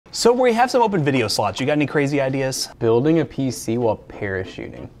So we have some open video slots. You got any crazy ideas? Building a PC while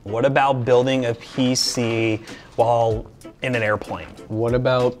parachuting. What about building a PC while in an airplane? What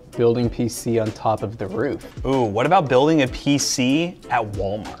about building PC on top of the roof? Ooh, what about building a PC at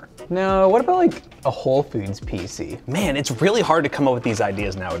Walmart? No, what about like a Whole Foods PC? Man, it's really hard to come up with these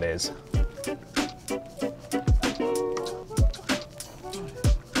ideas nowadays.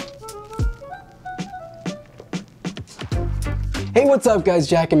 Hey, what's up guys?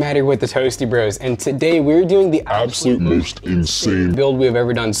 Jack and Matt here with the Toasty Bros, and today we're doing the absolute most insane build we have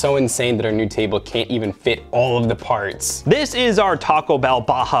ever done. So insane that our new table can't even fit all of the parts. This is our Taco Bell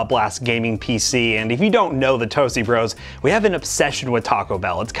Baja Blast gaming PC, and if you don't know the Toasty Bros, we have an obsession with Taco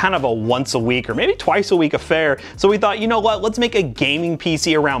Bell. It's kind of a once a week or maybe twice a week affair, so we thought, you know what, let's make a gaming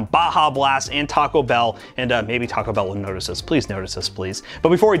PC around Baja Blast and Taco Bell, and maybe Taco Bell will notice us. Please notice us, please. But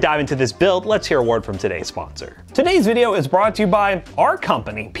before we dive into this build, let's hear a word from today's sponsor. Today's video is brought to you by our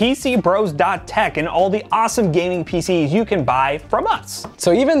company, PCBros.tech, and all the awesome gaming PCs you can buy from us.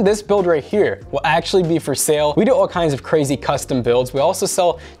 So even this build right here will actually be for sale. We do all kinds of crazy custom builds. We also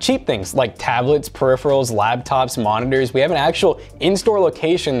sell cheap things like tablets, peripherals, laptops, monitors. We have an actual in-store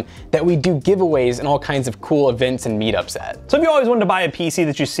location that we do giveaways and all kinds of cool events and meetups at. So if you always wanted to buy a PC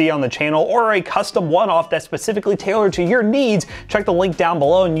that you see on the channel or a custom one-off that's specifically tailored to your needs, check the link down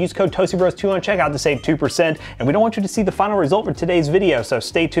below and use code ToastyBros2 on checkout to save 2%. And we don't want you to see the final result for today's video, so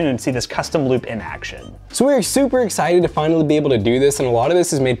stay tuned and see this custom loop in action. So we're super excited to finally be able to do this, and a lot of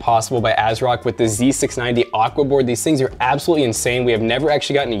this is made possible by ASRock with the Z690 Aqua board. These things are absolutely insane. We have never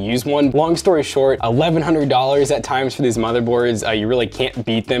actually gotten to use one. Long story short, $1,100 at times for these motherboards. You really can't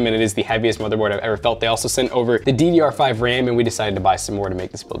beat them, and it is the heaviest motherboard I've ever felt. They also sent over the DDR5 RAM, and we decided to buy some more to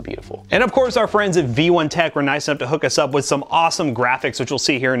make this build beautiful. And of course, our friends at V1 Tech were nice enough to hook us up with some awesome graphics, which you'll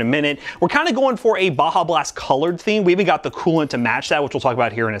see here in a minute. We're kind of going for a Baja Blast colored theme. We even got the coolant to match that, which we'll talk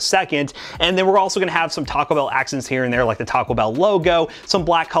about here in a second. And then we're also gonna have some Taco Bell accents here and there, like the Taco Bell logo, some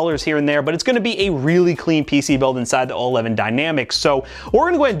black colors here and there, but it's gonna be a really clean PC build inside the 11 Dynamics. So what we're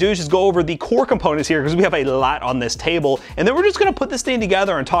gonna go ahead and do is just go over the core components here, because we have a lot on this table, and then we're just gonna put this thing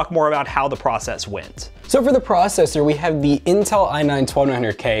together and talk more about how the process went. So for the processor, we have the Intel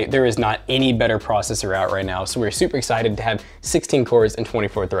i9-12900K. There is not any better processor out right now, so we're super excited to have 16 cores and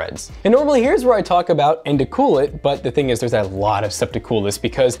 24 threads. And normally here's where I talk about and to cool it, but the thing is there's a lot of stuff to cool this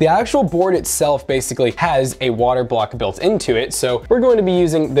because the actual board itself basically has a water block built into it. So we're going to be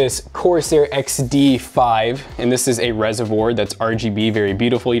using this Corsair XD5, and this is a reservoir that's RGB, very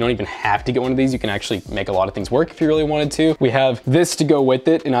beautiful. You don't even have to get one of these. You can actually make a lot of things work if you really wanted to. We have this to go with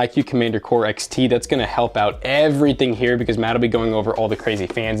it, an iCUE Commander Core XT. That's gonna help out everything here because Matt will be going over all the crazy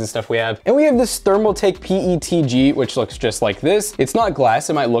fans and stuff we have. And we have this Thermaltake PETG, which looks just like this. It's not glass,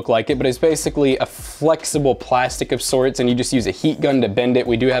 it might look like it, but it's basically a flexible plastic of sorts, and you just use a heat gun to bend it.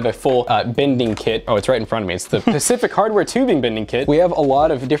 We do have a full bending kit. Oh, it's right in front of me. It's the Pacific Hardware tubing bending kit. We have a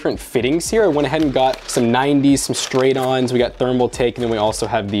lot of different fittings here. I went ahead and got some 90s, some straight-ons. We got Thermaltake, and then we also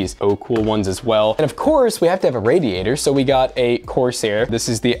have these cool ones as well. And of course, we have to have a radiator, so we got a Corsair. This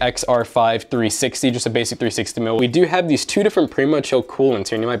is the XR5 360, just a basic 360 mil. We do have these two different Primo Chill coolants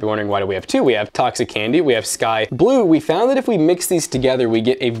here, and you might be wondering why do we have two? We have Toxic Candy, we have Sky Blue. We found that if we mix these together, we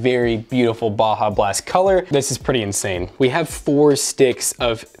get a very beautiful Baja Blast color. This is pretty insane. We have 4 sticks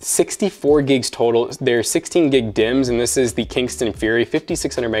of 64 gigs total. They're 16 gig DIMMs, and this is the Kingston Fury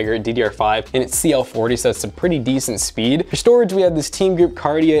 5600 megahertz DDR5, and it's CL40, so that's a pretty decent speed. For storage, we have this Team Group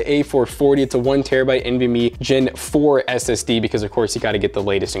Cardia A440. It's a 1 terabyte NVMe Gen 4 SSD because of course you got to get the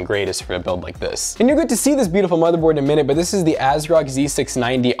latest and greatest for a build like this. And you're good to see this beautiful motherboard in a minute, but this is the ASRock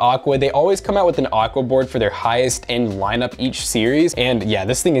Z690 Aqua. They always come out with an Aqua board for their highest end lineup each series, and yeah,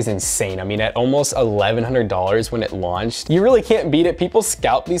 this thing is insane. I mean, at almost $1,100 when it launched, you really can't beat it. People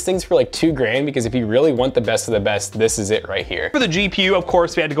scalp these things for like $2 grand because if you really want the best of the best, this is it right here. For the GPU, of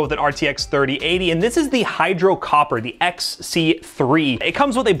course, we had to go with an RTX 3080, and this is the Hydro Copper, the XC3. It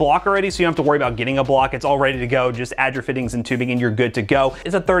comes with a block already, so you don't have to worry about getting a block. It's all ready to go. Just add your fittings and tubing and you're good to go.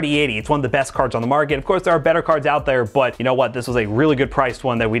 It's a 3080. It's one of the best cards on the market. Of course, there are better cards out there, but you know what? This was a really good priced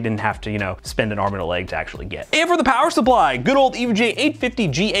one that we didn't have to, you know, spend an arm and a leg to actually get. And for the power supply, good old EVGA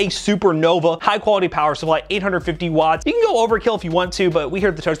 850GA Supernova, high quality power supply, 850 watts. You can go overkill if you want to, but we here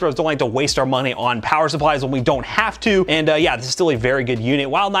at the Toast Bros don't like to waste our money on power supplies when we don't have to. And yeah, this is still a very good unit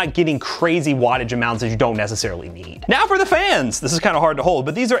while not getting crazy wattage amounts that you don't necessarily need. Now for the fans. This is kind of hard to hold,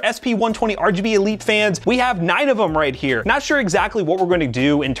 but these are SP120 RGB Elite fans. We have 9 of them right here. Not sure exactly what we're going to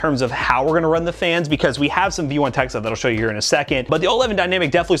do in terms of how we're going to run the fans because we have some V1 Tech stuff that I'll show you here in a second, but the 11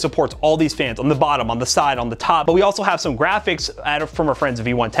 Dynamic definitely supports all these fans on the bottom, on the side, on the top, but we also have some graphics from our friends at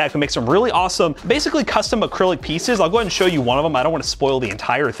V1 Tech who make some really awesome, basically custom acrylic pieces. I'll go ahead and show you one of them. I don't want to spoil the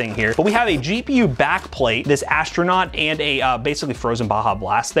entire thing here, but we have a GPU backplate, this astronaut, and a basically frozen Baja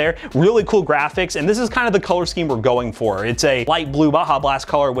Blast there. Really cool graphics, and this is kind of the color scheme we're going for. It's a light blue Baja Blast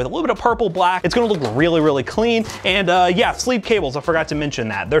color with a little bit of purple black. It's gonna look really, really clean. And yeah, sleeve cables, I forgot to mention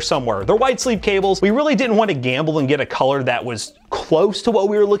that. They're somewhere. They're white sleeve cables. We really didn't want to gamble and get a color that was close to what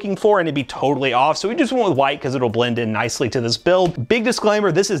we were looking for and it'd be totally off. So we just went with white because it'll blend in nicely to this build. Big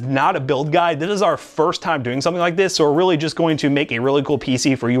disclaimer, this is not a build guide. This is our first time doing something like this. So we're really just going to make a really cool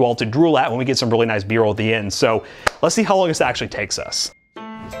PC for you all to drool at when we get some really nice B-roll at the end. So let's see how long this actually takes us.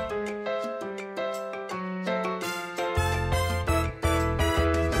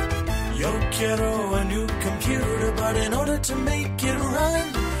 Yo quiero a new computer, but in order to make it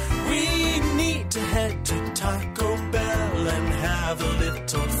run, we need to head to Taco Bell and have a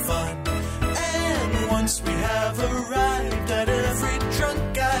little fun. And once we have arrived at every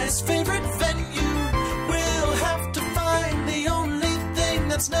drunk guy's favorite venue, we'll have to find the only thing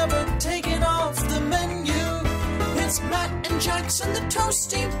that's never taken off the menu. It's Matt and Jackson, the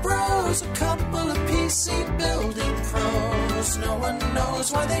Toasty Bros, a couple of PC building pros. No one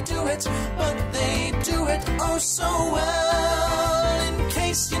knows why they do it, but they do it oh so well. In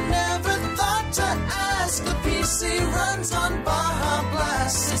case you never thought to ask, the PC runs on Baja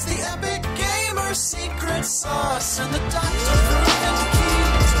Blast. It's the epic gamer secret sauce and the doctor-proven key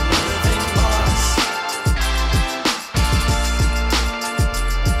to living boss.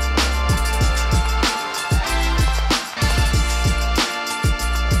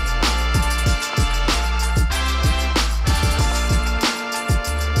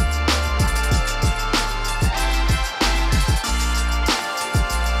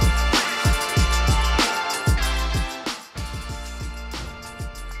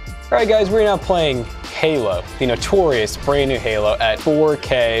 All right, guys, we're now playing Halo, the notorious brand new Halo at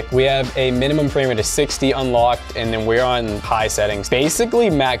 4K. We have a minimum frame rate of 60 unlocked, and then we're on high settings. Basically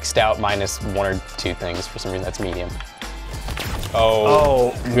maxed out minus one or two things. For some reason, that's medium.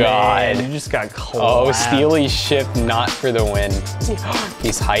 Oh God. Man, you just got clapped. Oh, Steely ship not for the win.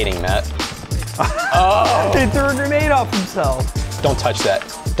 He's hiding that. Oh. He threw a grenade off himself. Don't touch that.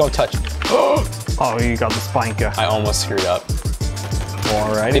 Don't touch. Oh, you got the spanker. I almost screwed up.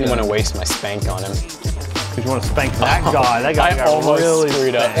 Alright. I didn't want to waste my spank on him. Because you want to spank that guy. That guy got almost really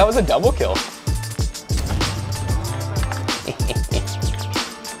screwed up. That was a double kill.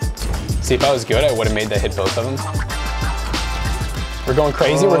 See, if I was good, I would have made that hit both of them. We're going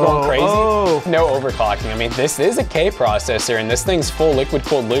crazy, we're going crazy. Oh. No overclocking. I mean, this is a K processor, and this thing's full liquid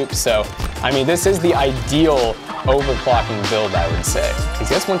cooled loop, so, I mean, this is the ideal overclocking build, I would say. These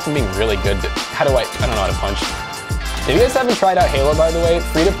guys went from being really good to, I don't know how to punch. If you guys haven't tried out Halo, by the way,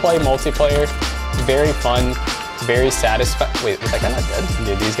 free-to-play multiplayer, very fun, very satisfying. Wait, was that guy not dead?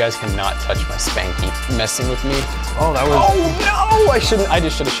 Dude, these guys cannot touch my spanky. Messing with me. Oh, that was... Oh, no! I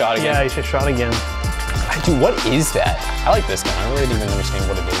just should have shot again. Yeah, you should have shot again. Dude, what is that? I like this gun. I don't really even understand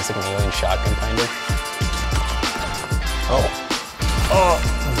what it is. Like an alien shotgun, kind of. Oh. Oh,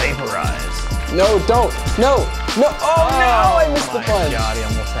 vaporize. No, don't. No, no. Oh, no, I missed the punch. God, he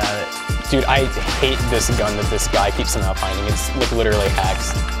almost had it. Dude, I hate this gun that this guy keeps somehow finding. It's like literally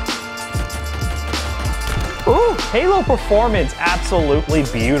hacks. Ooh, Halo performance, absolutely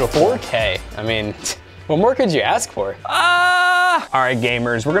beautiful. 4K, I mean, what more could you ask for? All right,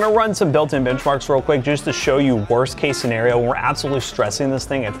 gamers, we're gonna run some built-in benchmarks real quick just to show you worst case scenario when we're absolutely stressing this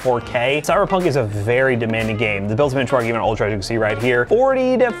thing at 4K. Cyberpunk is a very demanding game. The built-in benchmark, even ultra, as you can see right here,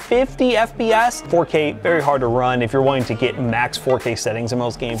 40 to 50 FPS. 4K, very hard to run. If you're wanting to get max 4K settings in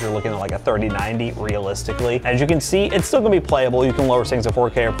most games, you're looking at like a 3090 realistically. As you can see, it's still gonna be playable. You can lower settings to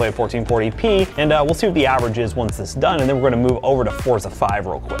 4K or play at 1440p, and we'll see what the average is once this is done, and then we're gonna move over to Forza 5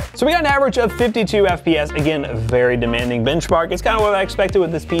 real quick. So we got an average of 52 FPS. Again, a very demanding benchmark. It's kind of what I expected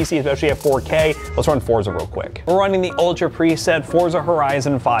with this PC, especially at 4K. Let's run Forza real quick. We're running the Ultra preset Forza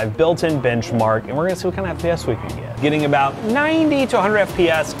Horizon 5 built-in benchmark, and we're gonna see what kind of FPS we can get. Getting about 90 to 100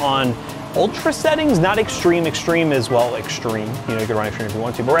 FPS on Ultra settings, not extreme. Extreme is, well, extreme. You know, you can run extreme if you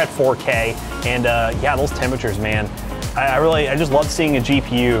want to, but we're at 4K, and yeah, those temperatures, man. I just love seeing a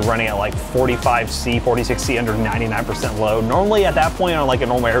GPU running at like 45C, 46C under 99% load. Normally at that point on like a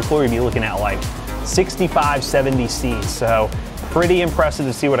normal air cooler, you'd be looking at like 65, 70C. So pretty impressive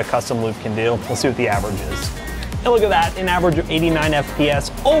to see what a custom loop can do. We'll see what the average is. And look at that, an average of 89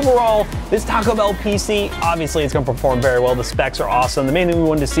 FPS. Overall, this Taco Bell PC, obviously it's gonna perform very well. The specs are awesome. The main thing we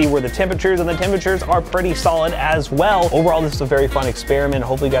wanted to see were the temperatures, and the temperatures are pretty solid as well. Overall, this is a very fun experiment.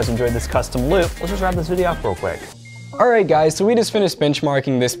 Hopefully you guys enjoyed this custom loop. Let's just wrap this video up real quick. Alright guys, so we just finished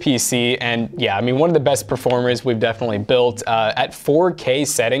benchmarking this PC, and yeah, I mean, one of the best performers we've definitely built. At 4K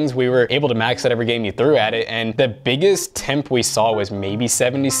settings, we were able to max out every game you threw at it, and the biggest temp we saw was maybe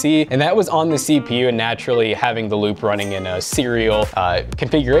 70C, and that was on the CPU, and naturally having the loop running in a serial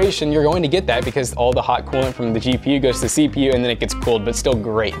configuration, you're going to get that because all the hot coolant from the GPU goes to the CPU and then it gets cooled, but still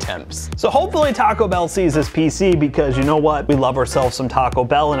great temps. So hopefully Taco Bell sees this PC, because you know what? We love ourselves some Taco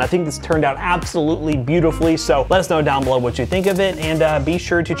Bell, and I think this turned out absolutely beautifully, so let us know down below what you think of it, and be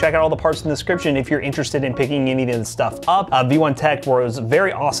sure to check out all the parts in the description if you're interested in picking any of this stuff up. V1 Tech was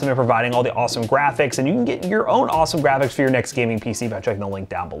very awesome at providing all the awesome graphics, and you can get your own awesome graphics for your next gaming PC by checking the link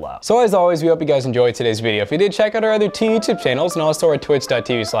down below. So as always, we hope you guys enjoyed today's video. If you did, check out our other 2 YouTube channels and also our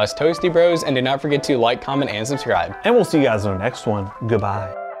twitch.tv/toastybros, and do not forget to like, comment, and subscribe. And we'll see you guys in the next one.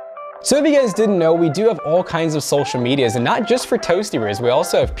 Goodbye. So if you guys didn't know, we do have all kinds of social medias, and not just for Toasty Bros. We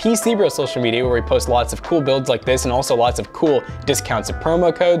also have PC Bros social media, where we post lots of cool builds like this and also lots of cool discounts and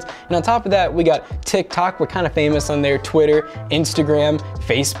promo codes. And on top of that, we got TikTok, we're kind of famous on there, Twitter, Instagram,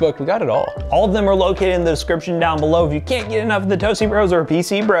 Facebook, we got it all. All of them are located in the description down below. If you can't get enough of the Toasty Bros or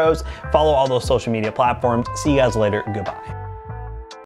PC Bros, follow all those social media platforms. See you guys later. Goodbye.